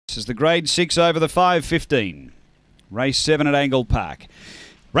This is the grade 6 over the 5.15. Race 7 at Angle-Park.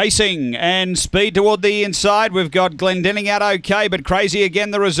 Racing and speed toward the inside. We've got Glendenning out okay, but Crazy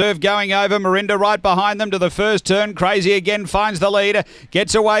Again, the reserve, going over. Marinda right behind them to the first turn. Crazy Again finds the lead,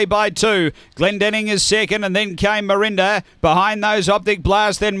 gets away by 2. Glendenning is second, and then came Marinda. Behind those, Optic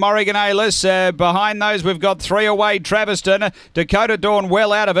Blast, then Morrigan Alis. Behind those, we've got 3 away, Traviston. Dakota Dawn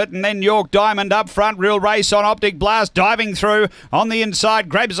well out of it, and then York Diamond up front. Real race on Optic Blast, diving through on the inside,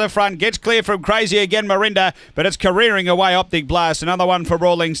 grabs the front, gets clear from Crazy Again, Marinda, but it's careering away Optic Blast. Another one for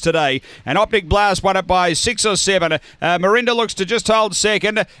Rawlings today, and Optic Blast won it by 6 or 7. Marinda looks to just hold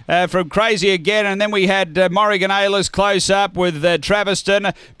second from Crazy Again, and then we had Morrigan Alis close up with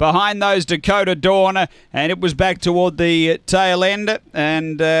Traviston. Behind those, Dakota Dawn, and it was back toward the tail end,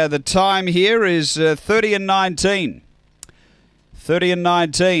 and the time here is 30 and 19. 30 and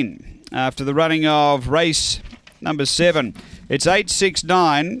 19 after the running of race number 7. It's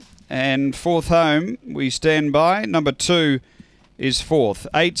 8-6-9, and fourth home we stand by. Number 2 is fourth.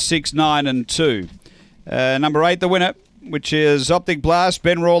 8, 6, 9 and 2. Number 8, the winner, which is Optic Blast,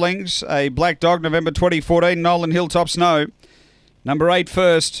 Ben Rawlings, a black dog, November 2014, Nolan Hilltop Snow. Number 8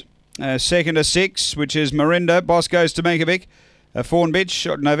 first. Second to 6, which is Marinda, Boss Goes to Mekovic. Fawn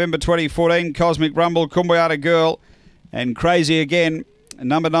Bitch, November 2014, Cosmic Rumble, Kumbayata Girl, and Crazy Again.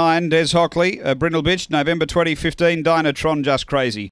 Number 9, Des Hockley, Brindle Bitch, November 2015, Dynatron Just Crazy.